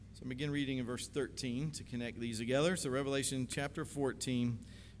So I begin reading in verse 13 to connect these together. So Revelation chapter 14,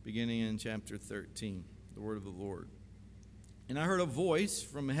 beginning in chapter 13, the word of the Lord. And I heard a voice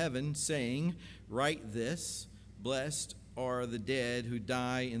from heaven saying, "Write this, blessed are the dead who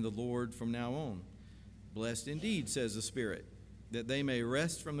die in the Lord from now on. Blessed indeed, says the Spirit, that they may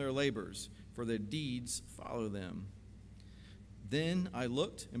rest from their labors, for their deeds follow them." Then I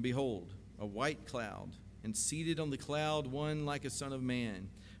looked, and behold, a white cloud, and seated on the cloud one like a son of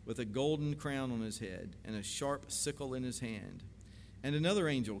man, with a golden crown on his head, and a sharp sickle in his hand. And another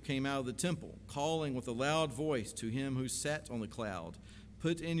angel came out of the temple, calling with a loud voice to him who sat on the cloud,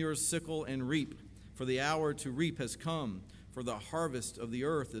 "Put in your sickle and reap, for the hour to reap has come, for the harvest of the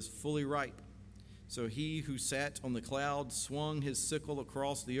earth is fully ripe." So he who sat on the cloud swung his sickle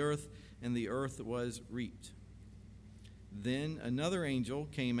across the earth was reaped. Then another angel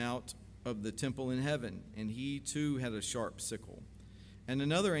came out of the temple in heaven, and he too had a sharp sickle. And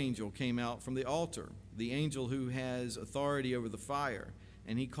another angel came out from the altar, the angel who has authority over the fire,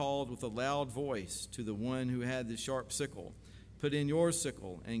 and he called with a loud voice to the one who had the sharp sickle, "Put in your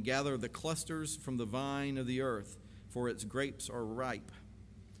sickle and gather the clusters from the vine of the earth, for its grapes are ripe."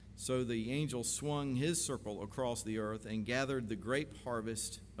 So the angel swung his sickle across the earth and gathered the grape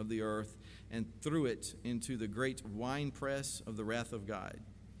harvest of the earth and threw it into the great winepress of the wrath of God.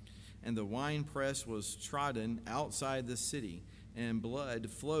 And the winepress was trodden outside the city, and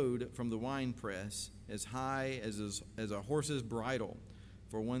blood flowed from the winepress as high as a horse's bridle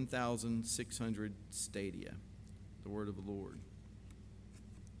for 1,600 stadia. The word of the Lord.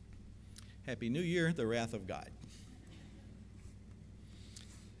 Happy New Year, the wrath of God.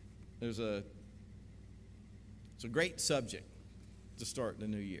 It's a great subject to start the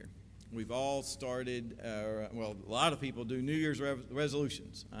new year. We've all started, a lot of people do New Year's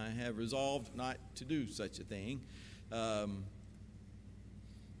resolutions. I have resolved not to do such a thing.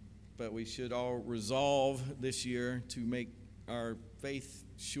 But we should all resolve this year to make our faith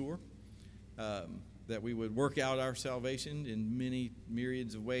sure, that we would work out our salvation in many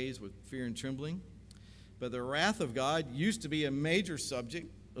myriads of ways with fear and trembling. But the wrath of God used to be a major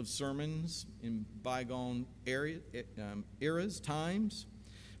subject of sermons in bygone eras, times.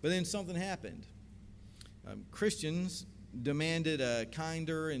 But then something happened. Christians demanded a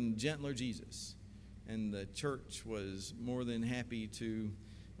kinder and gentler Jesus, and the church was more than happy to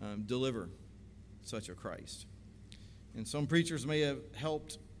deliver such a Christ. And some preachers may have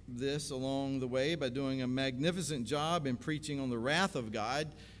helped this along the way by doing a magnificent job in preaching on the wrath of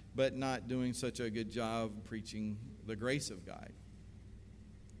God, but not doing such a good job preaching the grace of God.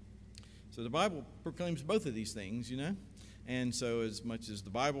 So the Bible proclaims both of these things, And so as much as the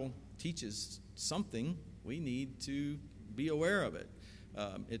Bible teaches something, we need to be aware of it.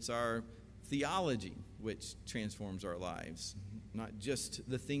 It's our theology which transforms our lives, not just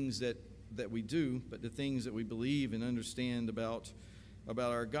the things that we do, but the things that we believe and understand about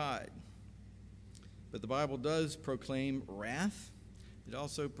our God. But the Bible does proclaim wrath. It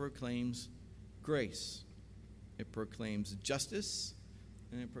also proclaims grace. It proclaims justice,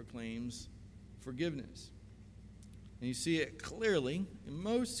 and it proclaims forgiveness. And you see it clearly, and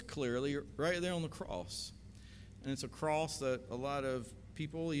most clearly, right there on the cross. And it's a cross that a lot of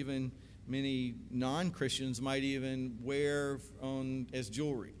people, even many non-Christians, might even wear as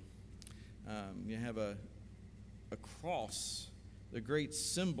jewelry. You have a cross, the great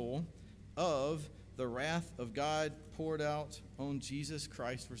symbol of the wrath of God poured out on Jesus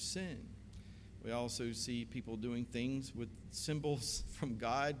Christ for sin. We also see people doing things with symbols from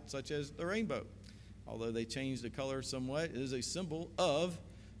God, such as the rainbow. Although they changed the color somewhat, it is a symbol of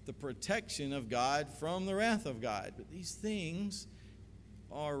the protection of God from the wrath of God. But these things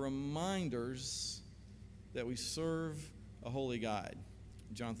are reminders that we serve a holy God.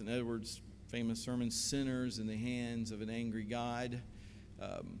 Jonathan Edwards' famous sermon, "Sinners in the Hands of an Angry God."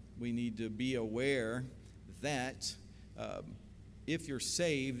 We need to be aware that if you're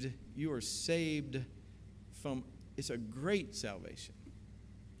saved, you are saved from, it's a great salvation.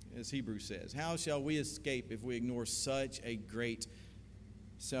 As Hebrews says, how shall we escape if we ignore such a great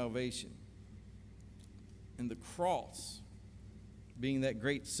salvation? And the cross, being that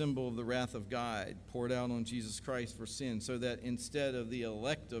great symbol of the wrath of God poured out on Jesus Christ for sin, so that instead of the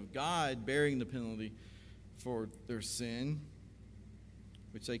elect of God bearing the penalty for their sin,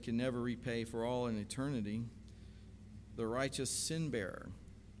 which they can never repay for all in eternity, the righteous sin bearer,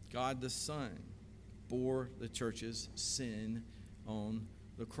 God the Son, bore the church's sin on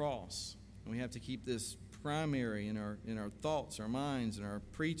the cross. And we have to keep this primary in our thoughts, our minds, and our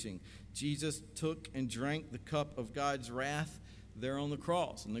preaching. Jesus took and drank the cup of God's wrath there on the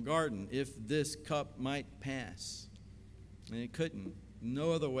cross in the garden, if this cup might pass. And it couldn't.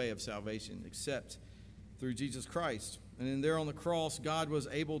 No other way of salvation except through Jesus Christ. And then there on the cross, God was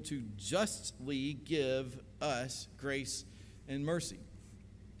able to justly give us grace and mercy.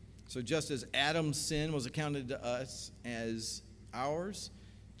 So just as Adam's sin was accounted to us as ours,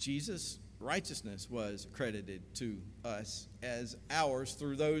 Jesus' righteousness was credited to us as ours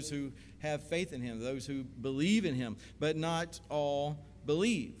through those who have faith in him, those who believe in him. But not all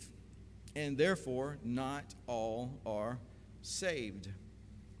believe, and therefore not all are saved.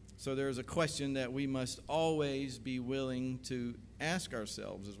 So there's a question that we must always be willing to ask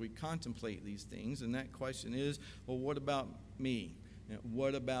ourselves as we contemplate these things, and that question is, well, what about me?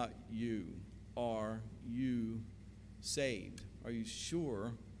 What about you? Are you saved? Are you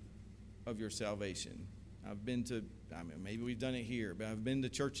sure of your salvation? Maybe we've done it here, but I've been to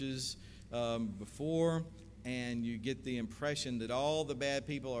churches before, and you get the impression that all the bad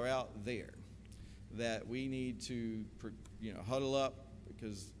people are out there, that we need to huddle up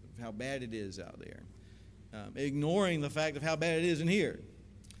because of how bad it is out there, ignoring the fact of how bad it is in here,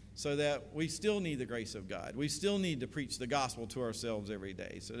 so that we still need the grace of God. We still need to preach the gospel to ourselves every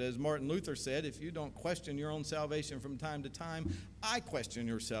day. So as Martin Luther said, if you don't question your own salvation from time to time, I question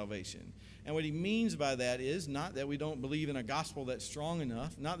your salvation. And what he means by that is not that we don't believe in a gospel that's strong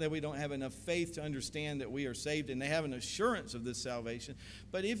enough, not that we don't have enough faith to understand that we are saved and they have an assurance of this salvation,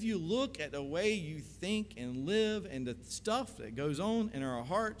 but if you look at the way you think and live and the stuff that goes on in our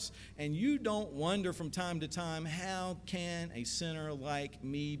hearts, and you don't wonder from time to time, how can a sinner like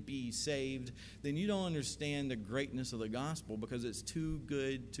me be saved, then you don't understand the greatness of the gospel, because it's too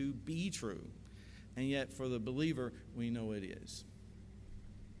good to be true. And yet for the believer, we know it is.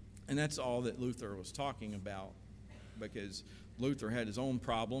 And that's all that Luther was talking about, because Luther had his own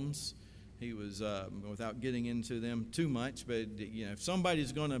problems. He was, without getting into them too much, but if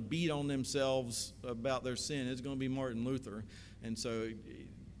somebody's going to beat on themselves about their sin, it's going to be Martin Luther. And so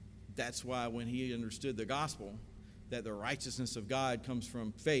that's why when he understood the gospel, that the righteousness of God comes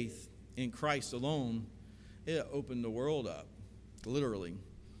from faith in Christ alone, it opened the world up, literally,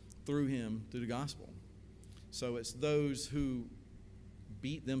 through him, through the gospel. So it's those who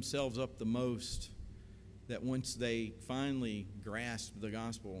beat themselves up the most that once they finally grasp the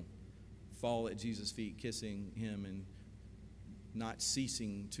gospel, fall at Jesus' feet, kissing him and not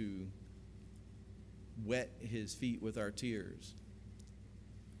ceasing to wet his feet with our tears.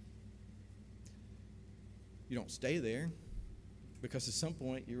 You don't stay there, because at some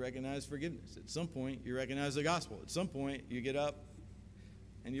point you recognize forgiveness. At some point you recognize the gospel. At some point you get up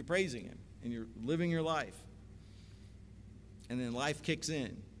and you're praising him and you're living your life. And then life kicks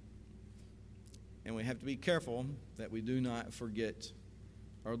in. And we have to be careful that we do not forget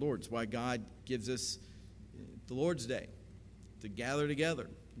our Lord. It's why God gives us the Lord's Day to gather together.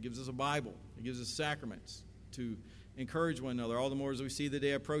 He gives us a Bible. He gives us sacraments to encourage one another, all the more as we see the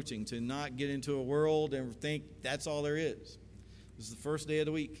day approaching, to not get into a world and think that's all there is. This is the first day of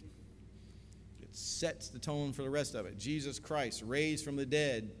the week. It sets the tone for the rest of it. Jesus Christ raised from the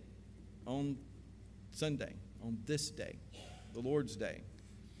dead on Sunday, on this day, the Lord's Day.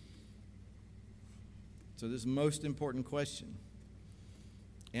 So this most important question,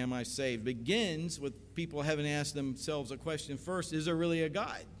 am I saved, begins with people having asked themselves a question first: is there really a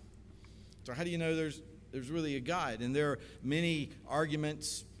God? So how do you know there's really a God? And there are many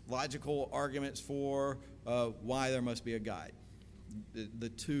arguments, logical arguments for why there must be a God. The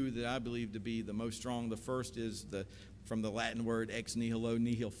two that I believe to be the most strong, the first is from the Latin word ex nihilo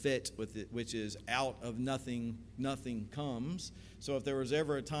nihil fit, which is out of nothing, nothing comes. So if there was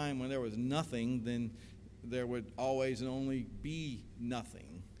ever a time when there was nothing, then there would always and only be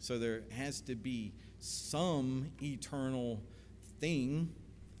nothing. So there has to be some eternal thing.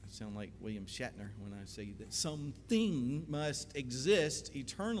 I sound like William Shatner when I say that something must exist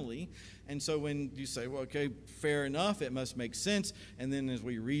eternally. And so when you say, well, okay, fair enough, it must make sense. And then as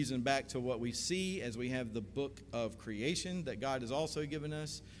we reason back to what we see, as we have the book of creation that God has also given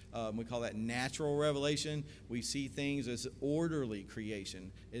us, we call that natural revelation. We see things as orderly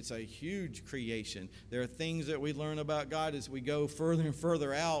creation. It's a huge creation. There are things that we learn about God as we go further and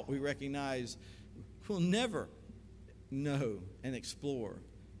further out. We recognize we'll never know and explore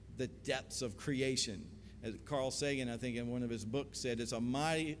the depths of creation. As Carl Sagan, I think in one of his books, said it's a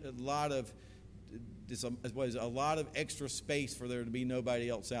lot of extra space for there to be nobody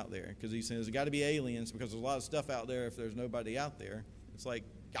else out there. Because he says there's got to be aliens, because there's a lot of stuff out there if there's nobody out there. It's like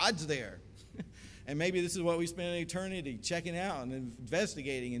God's there. And maybe this is what we spend an eternity checking out and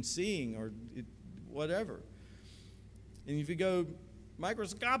investigating and seeing, or whatever. And if you go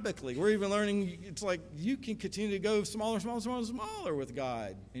microscopically, we're even learning, it's like you can continue to go smaller with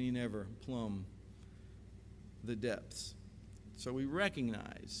God, and you never plumb the depths. So we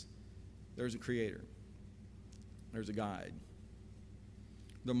recognize there's a creator, there's a guide.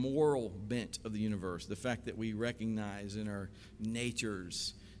 The moral bent of the universe, the fact that we recognize in our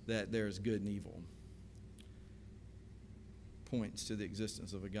natures that there's good and evil, points to the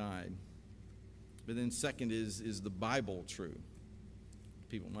existence of a guide. But then second is the Bible true?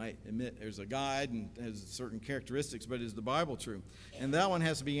 People might admit there's a guide and has certain characteristics, but is the Bible true? And that one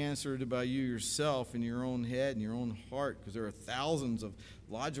has to be answered by you yourself in your own head and your own heart, because there are thousands of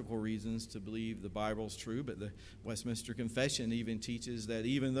logical reasons to believe the Bible's true. But the Westminster Confession even teaches that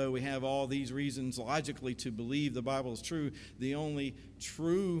even though we have all these reasons logically to believe the Bible is true, the only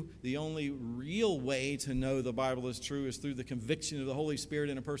real way to know the Bible is true is through the conviction of the Holy Spirit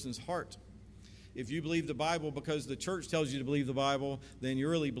in a person's heart. If you believe the Bible because the church tells you to believe the Bible, then you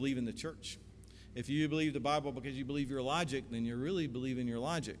really believe in the church. If you believe the Bible because you believe your logic, then you really believe in your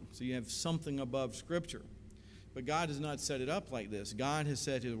logic. So you have something above Scripture. But God has not set it up like this. God has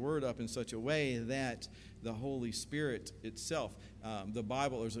set His Word up in such a way that the Holy Spirit itself, the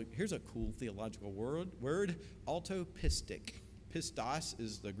Bible, here's a cool theological word, autopistic. Pistos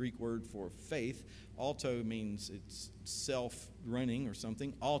is the Greek word for faith. Auto means it's self-running or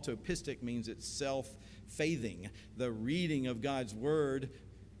something. Autopistic means it's self-faithing. The reading of God's Word,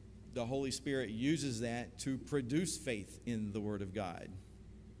 the Holy Spirit uses that to produce faith in the Word of God.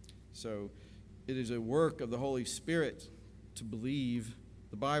 So it is a work of the Holy Spirit to believe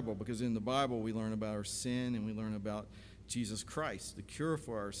the Bible, because in the Bible we learn about our sin and we learn about Jesus Christ, the cure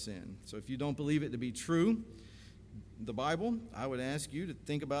for our sin. So if you don't believe it to be true, the Bible, I would ask you to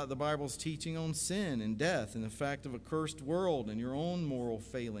think about the Bible's teaching on sin and death and the fact of a cursed world and your own moral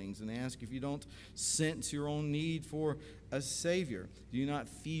failings, and ask if you don't sense your own need for a Savior. Do you not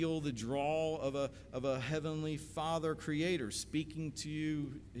feel the draw of a heavenly Father Creator speaking to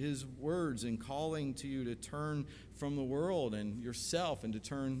you His words and calling to you to turn from the world and yourself and to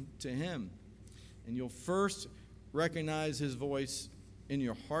turn to Him? And you'll first recognize His voice in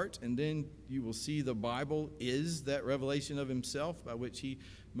your heart, and then you will see the Bible is that revelation of Himself by which He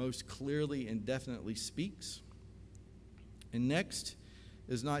most clearly and definitely speaks. And next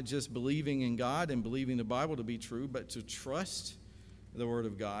is not just believing in God and believing the Bible to be true, but to trust the Word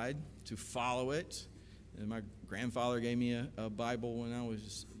of God, to follow it. And my grandfather gave me a Bible when I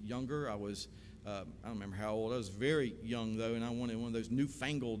was younger. I don't remember how old. I was very young, though, and I wanted one of those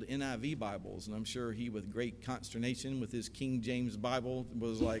newfangled NIV Bibles. And I'm sure he, with great consternation with his King James Bible,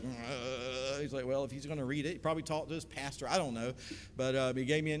 was like, he's like, well, if he's going to read it, he probably talked to his pastor. I don't know. But he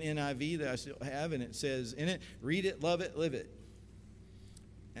gave me an NIV that I still have, and it says in it, read it, love it, live it.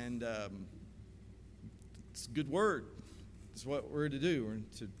 And it's a good word. It's what we're to do.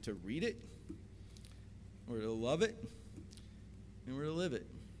 We're to read it, we're to love it, and we're to live it.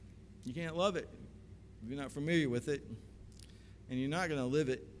 You can't love it if you're not familiar with it, and you're not going to live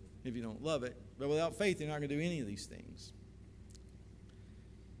it if you don't love it. But without faith, you're not going to do any of these things.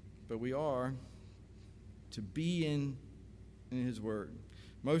 But we are to be in His Word.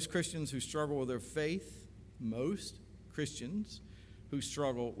 Most Christians who struggle with their faith,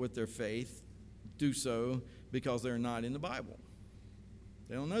 do so because they're not in the Bible.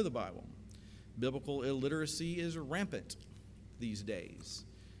 They don't know the Bible. Biblical illiteracy is rampant these days.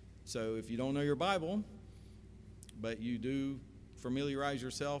 So if you don't know your Bible, but you do familiarize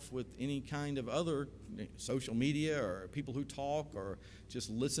yourself with any kind of other social media or people who talk or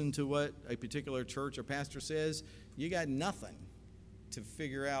just listen to what a particular church or pastor says, you got nothing to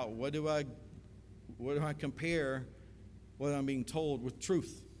figure out what do I compare what I'm being told with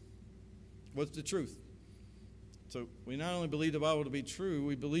truth. What's the truth? So we not only believe the Bible to be true,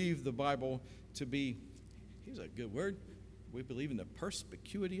 we believe the Bible to be, here's a good word, we believe in the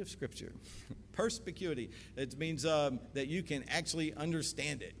perspicuity of Scripture. Perspicuity. It means that you can actually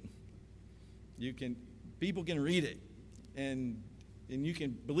understand it. People can read it, and you can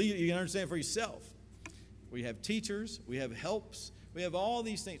believe it, you can understand it for yourself. We have teachers, we have helps, we have all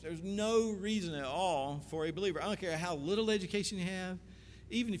these things. There's no reason at all for a believer. I don't care how little education you have,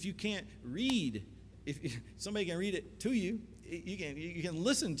 even if you can't read, if somebody can read it to you, you can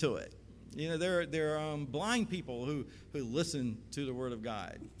listen to it. You know, there are blind people who listen to the Word of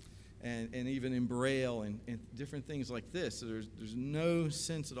God, and even in Braille and different things like this. So there's no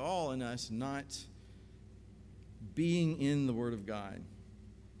sense at all in us not being in the Word of God,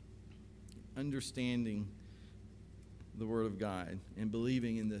 understanding the Word of God, and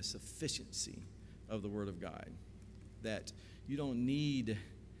believing in the sufficiency of the Word of God, that you don't need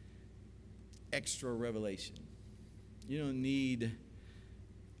extra revelation. You don't need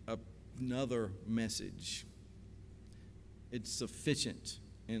another message. It's sufficient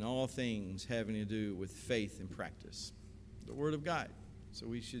in all things having to do with faith and practice. the Word of God. So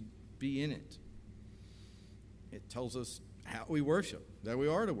we should be in it. It tells us how we worship, that we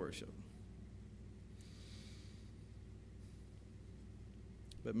are to worship.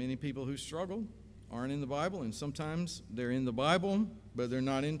 But many people who struggle aren't in the Bible, and sometimes they're in the Bible, but they're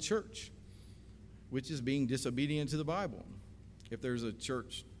not in church, which is being disobedient to the Bible. If there's a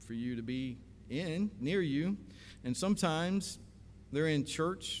church for you to be in, near you, and sometimes they're in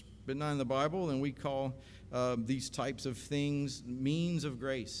church, but not in the Bible, and we call these types of things means of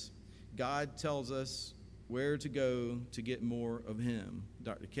grace. God tells us where to go to get more of Him.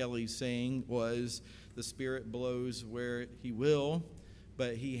 Dr. Kelly's saying was, the Spirit blows where He will,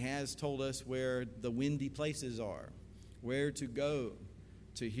 but He has told us where the windy places are, where to go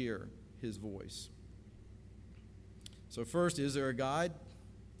to hear His voice. So first, is there a God?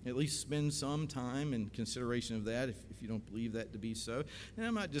 At least spend some time in consideration of that if you don't believe that to be so. And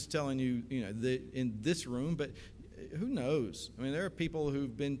I'm not just telling you, in this room, but who knows? I mean, there are people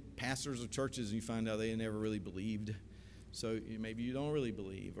who've been pastors of churches and you find out they never really believed. So maybe you don't really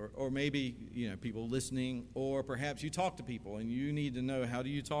believe. Or maybe, people listening, or perhaps you talk to people and you need to know, how do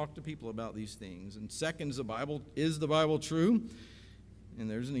you talk to people about these things? And second, is the Bible true? And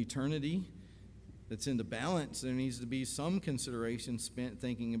there's an eternity that's in the balance. There needs to be some consideration spent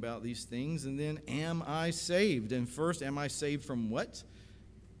thinking about these things. And then, am I saved? And first, am I saved from what?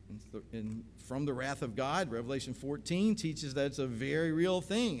 And from the wrath of God. Revelation 14 teaches that's a very real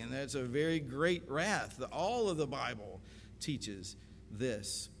thing, and that's a very great wrath. All of the Bible teaches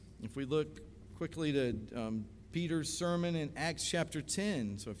this. If we look quickly to Peter's sermon in Acts chapter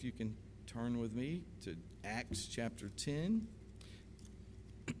 10, so if you can turn with me to Acts chapter 10.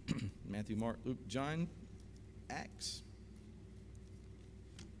 Matthew, Mark, Luke, John, Acts.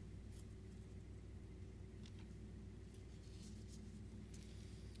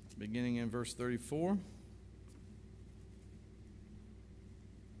 Beginning in verse 34.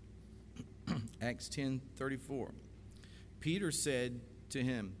 Acts 10:34. Peter said to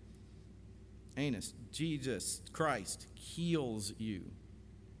him, Aeneas, Jesus Christ heals you.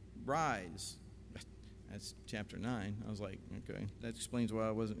 Rise. That's chapter 9. I was like, okay, that explains why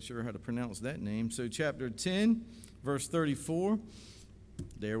I wasn't sure how to pronounce that name. So chapter 10, verse 34,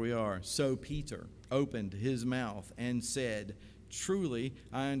 there we are. So Peter opened his mouth and said, truly,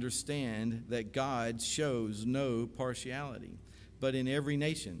 I understand that God shows no partiality, but in every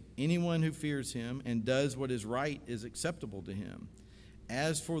nation, anyone who fears Him and does what is right is acceptable to Him.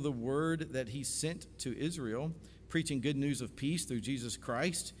 As for the word that He sent to Israel, preaching good news of peace through Jesus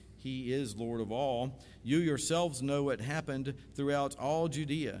Christ, He is Lord of all. You yourselves know what happened throughout all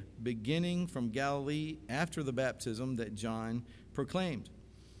Judea, beginning from Galilee after the baptism that John proclaimed,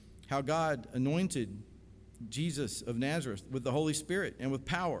 how God anointed Jesus of Nazareth with the Holy Spirit and with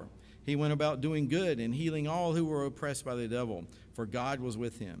power. He went about doing good and healing all who were oppressed by the devil, for God was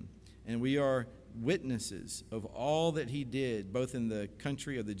with Him. And we are witnesses of all that He did, both in the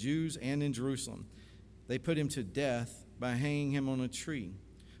country of the Jews and in Jerusalem. They put Him to death by hanging Him on a tree.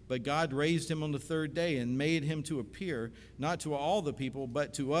 But God raised Him on the third day and made Him to appear, not to all the people,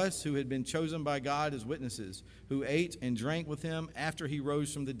 but to us who had been chosen by God as witnesses, who ate and drank with Him after He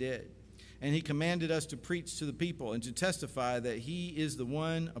rose from the dead. And He commanded us to preach to the people and to testify that He is the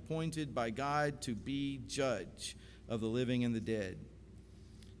one appointed by God to be judge of the living and the dead.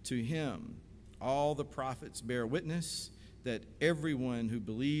 To Him, all the prophets bear witness that everyone who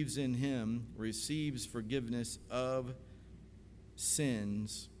believes in Him receives forgiveness of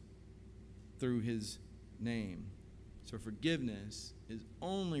sins through His name. So forgiveness is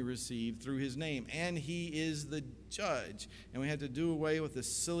only received through His name, and He is the judge. And we have to do away with the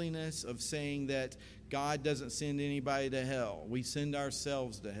silliness of saying that God doesn't send anybody to hell. We send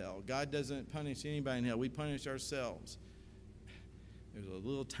ourselves to hell. God doesn't punish anybody in hell. We punish ourselves. There's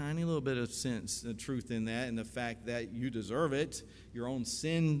a tiny little bit of sense, the truth in that, and the fact that you deserve it. Your own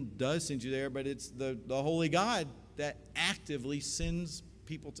sin does send you there, but it's the holy God that actively sends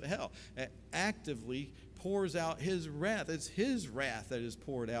people to hell, that actively pours out His wrath. It's His wrath that is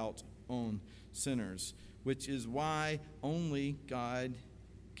poured out on sinners, which is why only God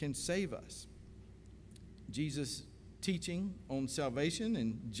can save us. Jesus' teaching on salvation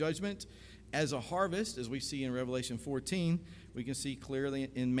and judgment as a harvest, as we see in Revelation 14, we can see clearly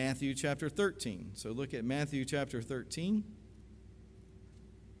in Matthew chapter 13. So look at Matthew chapter 13.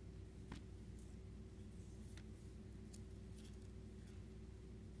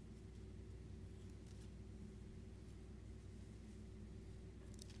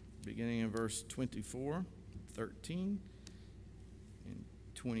 Beginning in verse 24, 13, and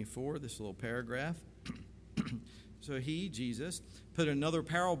 24, this little paragraph. So he, Jesus, put another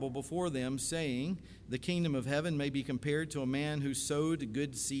parable before them, saying, the kingdom of heaven may be compared to a man who sowed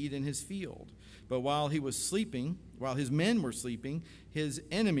good seed in his field. But while his men were sleeping, his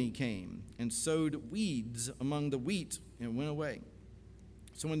enemy came and sowed weeds among the wheat and went away.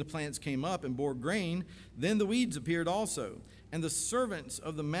 So when the plants came up and bore grain, then the weeds appeared also. And the servants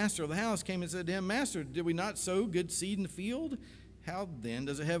of the master of the house came and said to him, Master, did we not sow good seed in the field? How then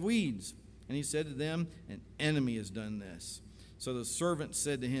does it have weeds? And he said to them, an enemy has done this. So the servants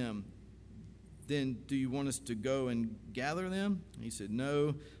said to him, then do you want us to go and gather them? And he said,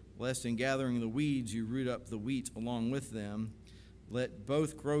 no, lest in gathering the weeds you root up the wheat along with them. Let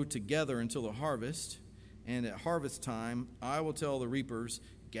both grow together until the harvest. And at harvest time, I will tell the reapers,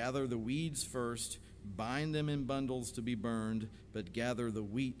 gather the weeds first, bind them in bundles to be burned, but gather the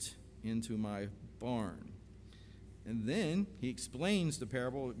wheat into my barn. And then he explains the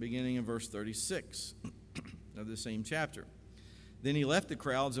parable beginning in verse 36 of the same chapter. Then he left the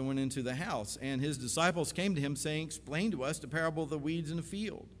crowds and went into the house, and his disciples came to him, saying, explain to us the parable of the weeds in the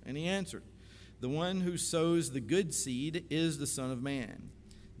field. And he answered, the one who sows the good seed is the Son of Man.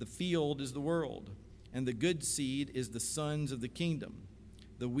 The field is the world, and the good seed is the sons of the kingdom.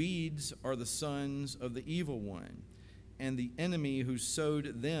 The weeds are the sons of the evil one, and the enemy who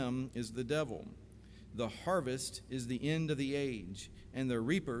sowed them is the devil. The harvest is the end of the age, and the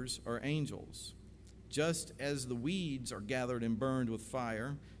reapers are angels. Just as the weeds are gathered and burned with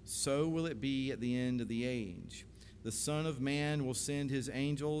fire, so will it be at the end of the age. The Son of Man will send his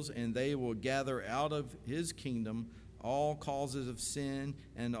angels, and they will gather out of his kingdom all causes of sin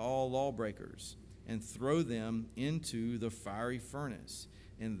and all lawbreakers, and throw them into the fiery furnace.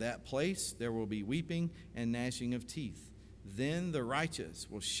 In that place there will be weeping and gnashing of teeth. Then the righteous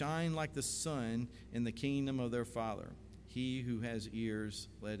will shine like the sun in the kingdom of their Father. He who has ears,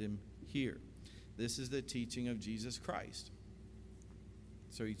 let him hear. This is the teaching of Jesus Christ.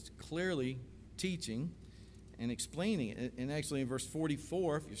 So he's clearly teaching and explaining it. And actually in verse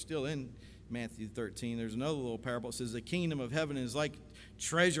 44, if you're still in Matthew 13, there's another little parable. It says, the kingdom of heaven is like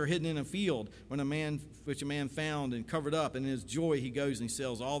treasure hidden in a field, which a man found and covered up. And in his joy he goes and he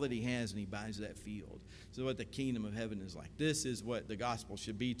sells all that he has and he buys that field. So what the kingdom of heaven is like. This is what the gospel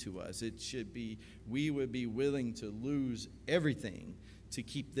should be to us. It should be, we would be willing to lose everything to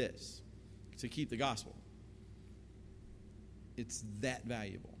keep this, to keep the gospel. It's that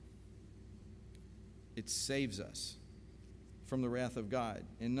valuable. It saves us from the wrath of God.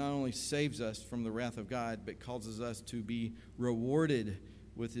 And not only saves us from the wrath of God, but causes us to be rewarded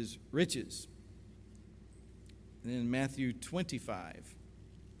with his riches. And in Matthew 25,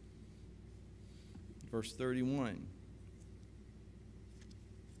 verse 31.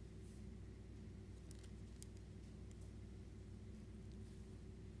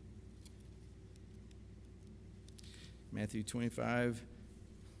 Matthew 25,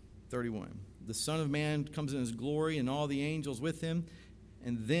 31. The Son of Man comes in his glory and all the angels with him,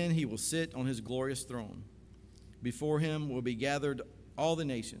 and then he will sit on his glorious throne. Before him will be gathered all the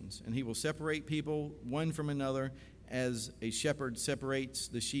nations, and he will separate people one from another as a shepherd separates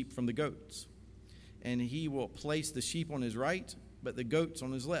the sheep from the goats. And he will place the sheep on his right, but the goats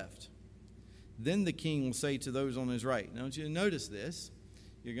on his left. Then the king will say to those on his right. Now I want you to notice this.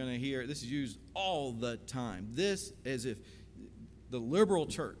 You're going to hear, this is used all the time. This as if the liberal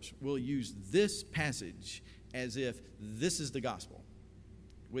church will use this passage as if this is the gospel,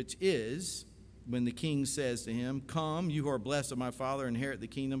 which is when the king says to him, come, you who are blessed of my Father, inherit the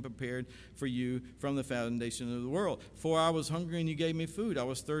kingdom prepared for you from the foundation of the world. For I was hungry and you gave me food. I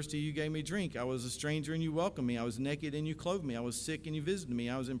was thirsty, you gave me drink. I was a stranger and you welcomed me. I was naked and you clothed me. I was sick and you visited me.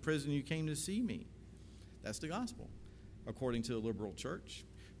 I was in prison and you came to see me. That's the gospel, according to the liberal church.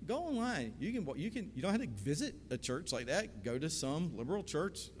 Go online. You don't have to visit a church like that. Go to some liberal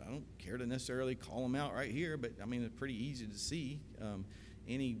church. I don't care to necessarily call them out right here, but I mean, it's pretty easy to see.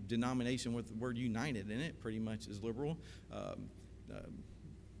 Any denomination with the word united in it pretty much is liberal.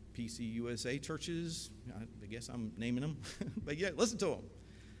 PCUSA churches, I guess I'm naming them. But yeah, listen to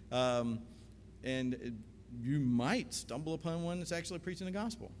them. And you might stumble upon one that's actually preaching the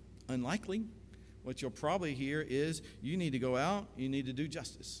gospel. Unlikely. What you'll probably hear is you need to go out, you need to do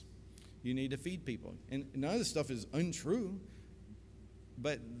justice. You need to feed people. And none of this stuff is untrue,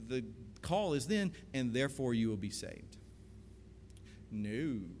 but the call is then, and therefore you will be saved.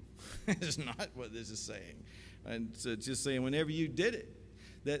 No, that's not what this is saying. And so it's just saying whenever you did it,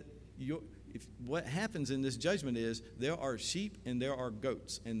 that what happens in this judgment is there are sheep and there are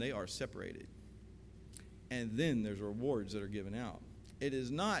goats, and they are separated. And then there's rewards that are given out. It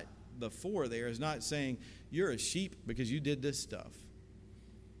is not, the for there is not saying you're a sheep because you did this stuff.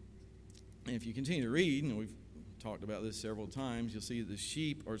 And if you continue to read, and we've talked about this several times. You'll see the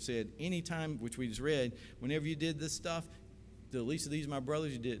sheep are said anytime, which we just read, whenever you did this stuff, to the least of these, my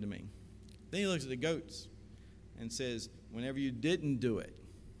brothers, you did it to me. Then he looks at the goats and says, whenever you didn't do it.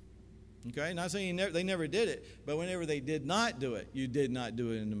 Okay, not saying they never did it, but whenever they did not do it, you did not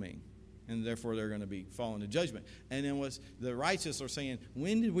do it unto me. And therefore they're going to be falling to judgment. And then the righteous are saying,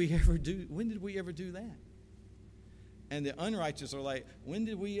 when did we ever do that? And the unrighteous are like, when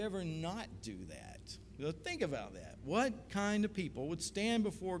did we ever not do that? So think about that. What kind of people would stand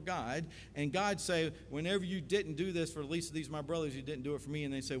before God and God say, whenever you didn't do this for the least of these my brothers, you didn't do it for me,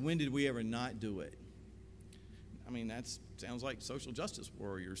 and they say, when did we ever not do it? I mean, that sounds like social justice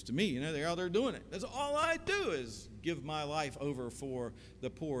warriors to me. They're out there doing it. That's all I do is give my life over for the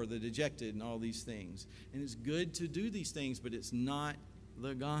poor, the dejected, and all these things. And it's good to do these things, but it's not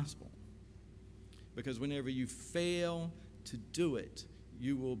the gospel. Because whenever you fail to do it,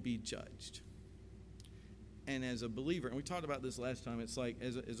 you will be judged. And as a believer, and we talked about this last time, it's like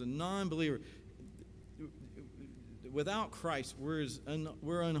as a non-believer, without Christ,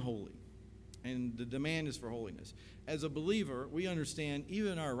 we're unholy. And the demand is for holiness. As a believer, we understand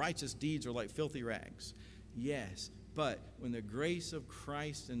even our righteous deeds are like filthy rags. Yes, but when the grace of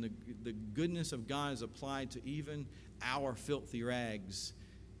Christ and the goodness of God is applied to even our filthy rags,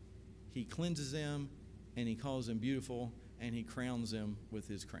 he cleanses them, and he calls them beautiful, and he crowns them with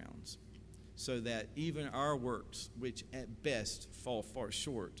his crowns. So that even our works, which at best fall far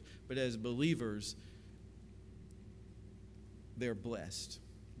short, but as believers, they're blessed.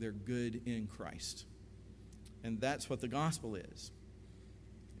 They're good in Christ. And that's what the gospel is.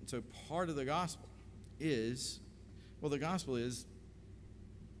 And so part of the gospel is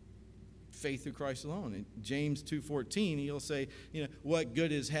faith through Christ alone. In James 2:14, he'll say, what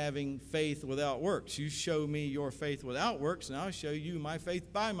good is having faith without works? You show me your faith without works, and I'll show you my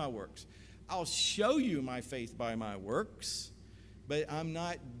faith by my works. I'll show you my faith by my works, but I'm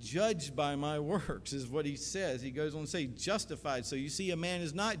not judged by my works, is what he says. He goes on to say, justified. So you see, a man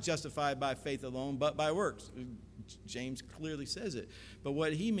is not justified by faith alone, but by works. James clearly says it. But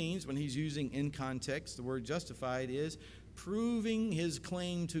what he means when he's using in context, the word justified is proving his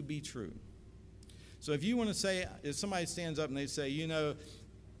claim to be true. So if you want to say, if somebody stands up and they say,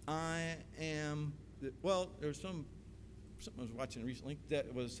 I am, there's something I was watching recently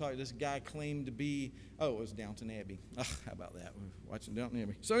that was talking, this guy claimed to be, it was Downton Abbey. How about that? We're watching Downton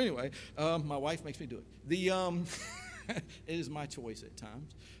Abbey. So anyway, my wife makes me do it. It is my choice at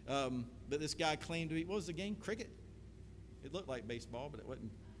times. But this guy claimed to be, what was the game? Cricket? It looked like baseball, but it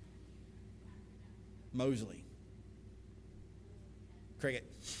wasn't. Mosley.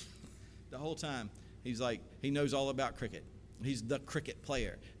 Cricket. The whole time, he's like, he knows all about cricket. He's the cricket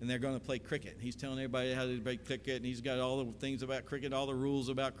player, and they're going to play cricket. He's telling everybody how to play cricket, and he's got all the things about cricket, all the rules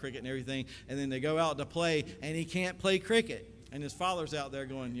about cricket and everything. And then they go out to play, and he can't play cricket. And his father's out there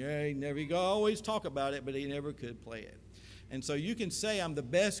going, he always talk about it, but he never could play it. And so you can say, I'm the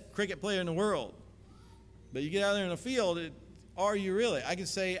best cricket player in the world. But you get out there in the field, are you really? I can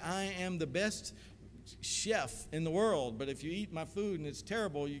say, I am the best chef in the world, but if you eat my food and it's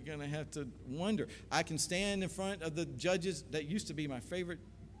terrible, you're going to have to wonder. I can stand in front of the judges. That used to be my favorite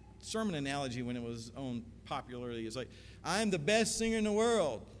sermon analogy when it was on popularity. It's like, I'm the best singer in the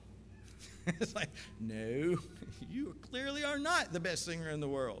world. It's like, no, you clearly are not the best singer in the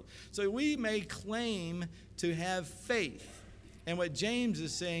world. So we may claim to have faith. And what James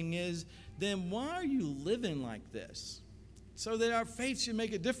is saying is, then why are you living like this? So that our faith should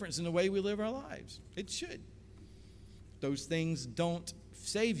make a difference in the way we live our lives. It should. Those things don't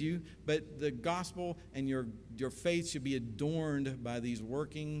save you, but the gospel and your faith should be adorned by these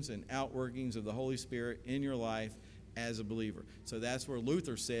workings and outworkings of the Holy Spirit in your life as a believer. So that's where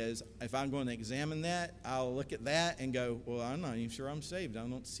Luther says, if I'm going to examine that, I'll look at that and go, well, I'm not even sure I'm saved. I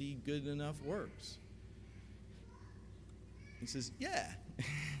don't see good enough works. He says, yeah,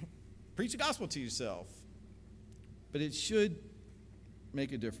 preach the gospel to yourself. But it should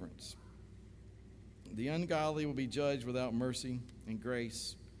make a difference. The ungodly will be judged without mercy and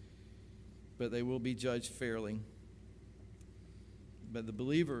grace, but they will be judged fairly. But the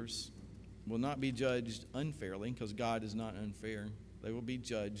believers will not be judged unfairly, because God is not unfair. They will be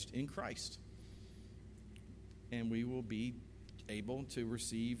judged in Christ. And we will be able to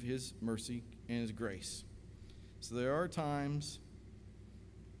receive his mercy and his grace. So there are times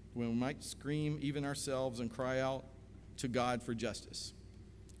when we might scream even ourselves and cry out to God for justice.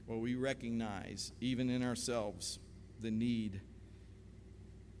 Well, we recognize even in ourselves the need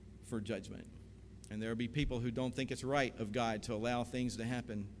for judgment. And there will be people who don't think it's right of God to allow things to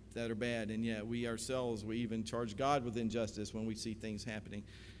happen that are bad, and yet we ourselves, we even charge God with injustice when we see things happening.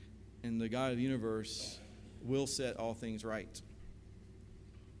 And the God of the universe will set all things right.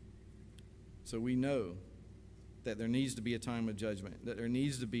 So we know that there needs to be a time of judgment, that there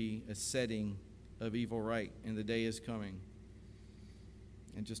needs to be a setting of evil right, and the day is coming.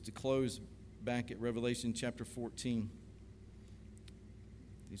 And just to close back at Revelation chapter 14,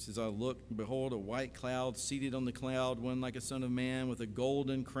 he says, I looked, and behold, a white cloud, seated on the cloud, one like a son of man, with a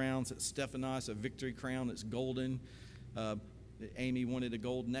golden crown. It's Stephanos, a victory crown that's golden. Amy wanted a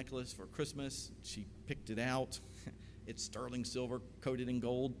gold necklace for Christmas. She picked it out. It's sterling silver, coated in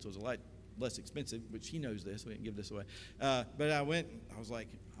gold, so it's a lot less expensive, but she knows this. We didn't give this away. But I was like,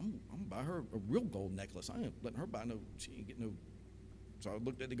 I'm going to buy her a real gold necklace. I ain't letting her buy no, she ain't getting no. So I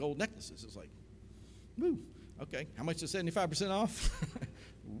looked at the gold necklaces. It's like, woo, okay. How much is 75% off?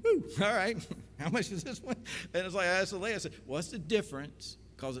 Woo, all right. How much is this one? And it's like, I asked Leah, I said, what's the difference?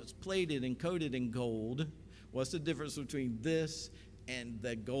 Because it's plated and coated in gold. What's the difference between this and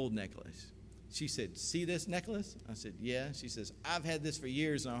the gold necklace? She said, see this necklace? I said, yeah. She says, I've had this for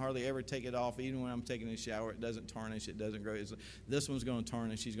years and I hardly ever take it off. Even when I'm taking a shower, it doesn't tarnish, it doesn't grow. This one's going to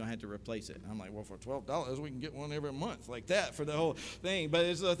tarnish. She's going to have to replace it. I'm like, well, for $12, we can get one every month like that for the whole thing. But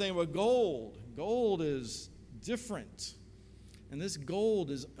it's the thing with gold. Gold is different. And this gold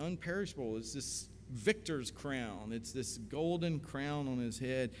is unperishable. It's this victor's crown. It's this golden crown on his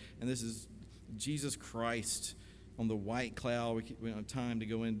head. And this is Jesus Christ on the white cloud. We don't have time to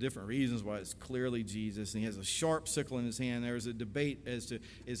go into different reasons why it's clearly Jesus. And he has a sharp sickle in his hand. There's a debate as to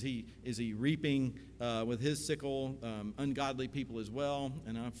is he reaping with his sickle ungodly people as well?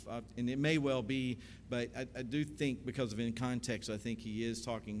 And and it may well be, but I do think because of in context, I think he is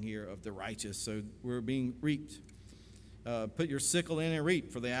talking here of the righteous. So we're being reaped. Put your sickle in and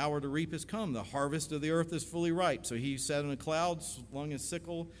reap, for the hour to reap has come. The harvest of the earth is fully ripe. So he sat on a cloud, slung his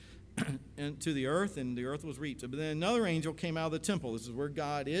sickle into the earth, and the earth was reaped. But then another angel came out of the temple. This is where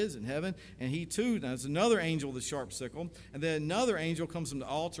God is in heaven, and he too, there's another angel with a sharp sickle. And then another angel comes from the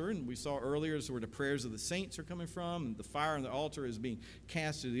altar, and we saw earlier this is where the prayers of the saints are coming from, and the fire on the altar is being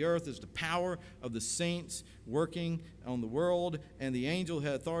cast to the earth. It's the power of the saints working on the world, and the angel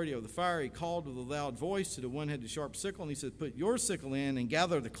had authority over the fire. He called with a loud voice to the one who had the sharp sickle, and he said, put your sickle in and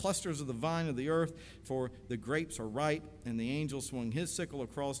gather the clusters of the vine of the earth, for the grapes are ripe. And the angel swung his sickle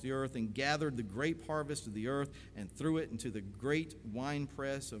across the earth and gathered the grape harvest of the earth and threw it into the great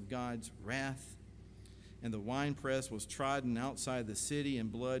winepress of God's wrath. And the winepress was trodden outside the city,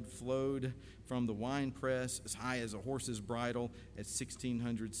 and blood flowed from the winepress as high as a horse's bridle at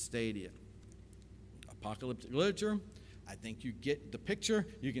 1,600 stadia. Apocalyptic literature, I think you get the picture.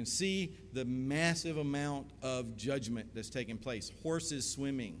 You can see the massive amount of judgment that's taking place. Horses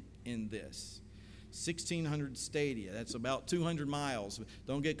swimming in this. 1,600 stadia. That's about 200 miles.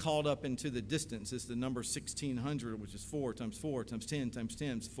 Don't get caught up into the distance. It's the number 1,600, which is 4 times 4 times 10 times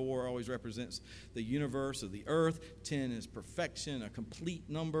 10. 4 always represents the universe of the earth. 10 is perfection, a complete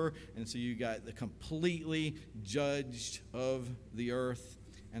number. And so you got the completely judged of the earth.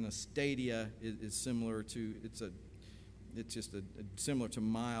 And a stadia is similar to, it's just similar to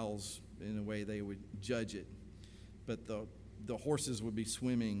miles in a way they would judge it. But the horses would be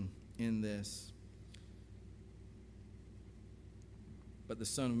swimming in this. But the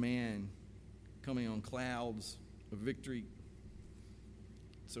Son of Man coming on clouds of victory.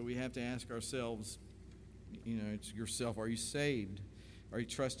 So we have to ask ourselves, it's yourself, are you saved? Are you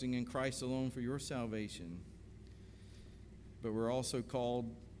trusting in Christ alone for your salvation? But we're also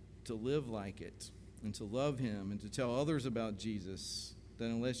called to live like it and to love him and to tell others about Jesus, that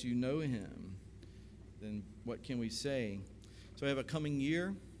unless you know him, then what can we say? So we have a coming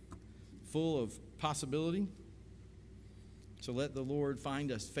year full of possibility. So let the Lord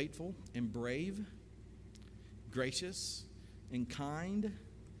find us faithful and brave, gracious and kind,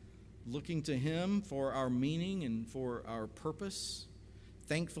 looking to him for our meaning and for our purpose,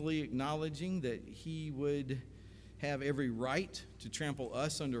 thankfully acknowledging that he would have every right to trample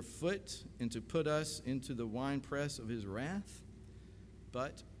us underfoot and to put us into the winepress of his wrath.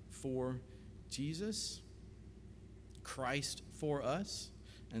 But for Jesus, Christ for us,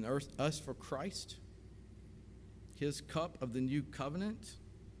 and us for Christ, his cup of the new covenant,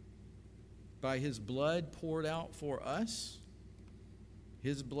 by his blood poured out for us,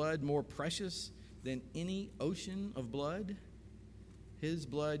 his blood more precious than any ocean of blood, his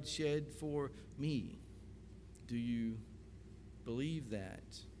blood shed for me. Do you believe that?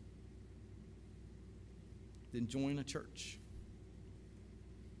 Then join a church,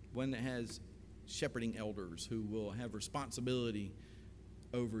 one that has shepherding elders who will have responsibility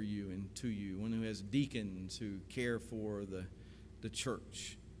over you and to you, one who has deacons who care for the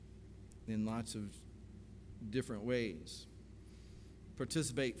church in lots of different ways.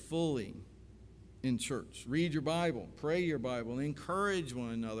 Participate fully in church. Read your Bible, pray your Bible, encourage one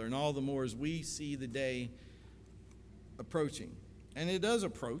another, and all the more as we see the day approaching. And it does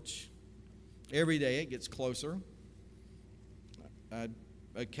approach. Every day it gets closer. I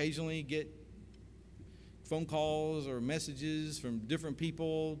occasionally get phone calls or messages from different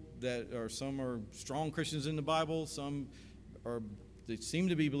people that are, some are strong Christians in the Bible, some are, they seem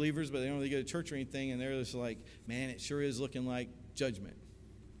to be believers, but they don't really go to church or anything, and they're just like, man, it sure is looking like judgment.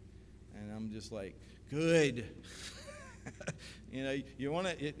 And I'm just like, good. You know, you want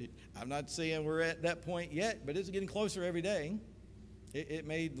to, I'm not saying we're at that point yet, but it's getting closer every day.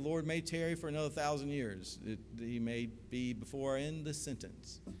 The Lord may tarry for another 1,000 years. He may be before I end the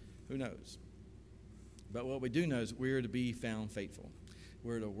sentence. Who knows? But what we do know is we are to be found faithful.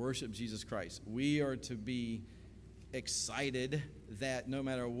 We're to worship Jesus Christ. We are to be excited that no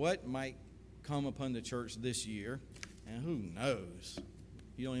matter what might come upon the church this year, and who knows,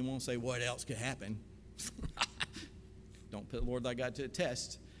 you don't even want to say what else could happen. Don't put Lord thy God to a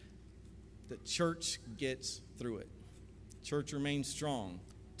test. The church gets through it. Church remains strong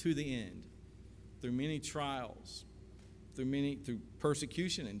to the end, through many trials, through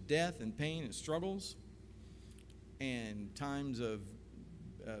persecution and death and pain and struggles, and times of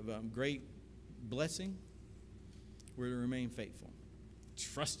great blessing. We're to remain faithful,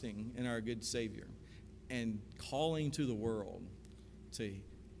 trusting in our good Savior, and calling to the world to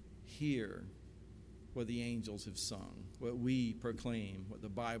hear what the angels have sung, what we proclaim, what the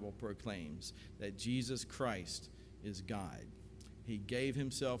Bible proclaims, that Jesus Christ is God. He gave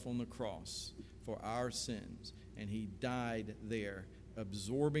himself on the cross for our sins, and he died there,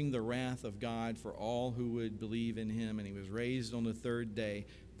 absorbing the wrath of God for all who would believe in him, and he was raised on the third day,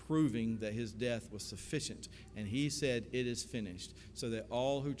 proving that his death was sufficient. And he said, it is finished, so that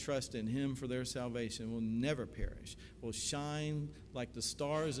all who trust in him for their salvation will never perish, will shine like the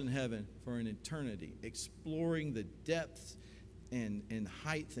stars in heaven for an eternity, exploring the depths and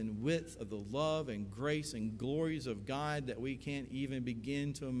height and width of the love and grace and glories of God that we can't even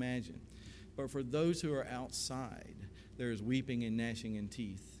begin to imagine. But for those who are outside, there is weeping and gnashing of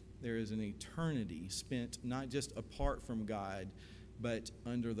teeth. There is an eternity spent not just apart from God, but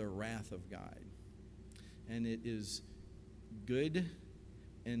under the wrath of God. And it is good,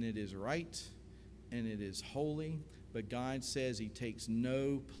 and it is right, and it is holy, but God says he takes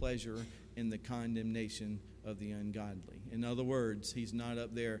no pleasure in the condemnation of the ungodly. In other words, he's not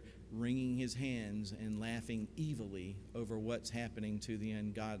up there wringing his hands and laughing evilly over what's happening to the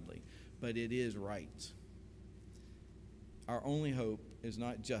ungodly, but it is right. Our only hope is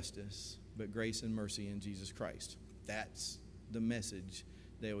not justice, but grace and mercy in Jesus Christ. That's the message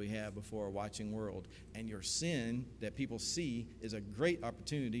that we have before a watching world. And your sin that people see is a great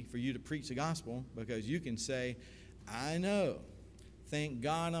opportunity for you to preach the gospel, because you can say, I know, thank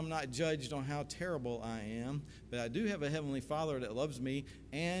God I'm not judged on how terrible I am, but I do have a heavenly Father that loves me,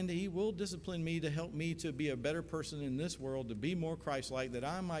 and he will discipline me to help me to be a better person in this world, to be more Christ-like, that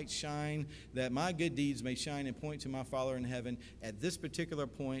I might shine, that my good deeds may shine and point to my Father in heaven. At this particular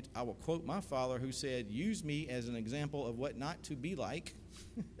point, I will quote my Father, who said, use me as an example of what not to be like.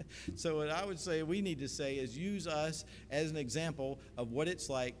 So what I would say we need to say is use us as an example of what it's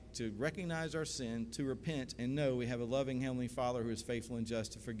like to recognize our sin, to repent, and know we have a loving Heavenly Father who is faithful and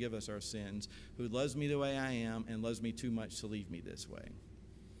just to forgive us our sins, who loves me the way I am and loves me too much to leave me this way.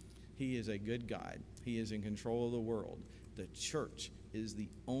 He is a good God. He is in control of the world. The church is the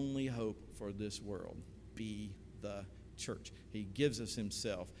only hope for this world. Be the church. He gives us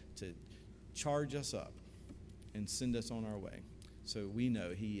himself to charge us up and send us on our way. So we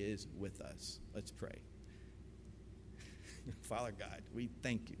know he is with us. Let's pray. Father God, we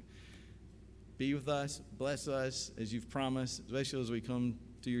thank you. Be with us, bless us as you've promised, especially as we come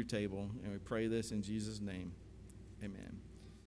to your table. And we pray this in Jesus' name. Amen.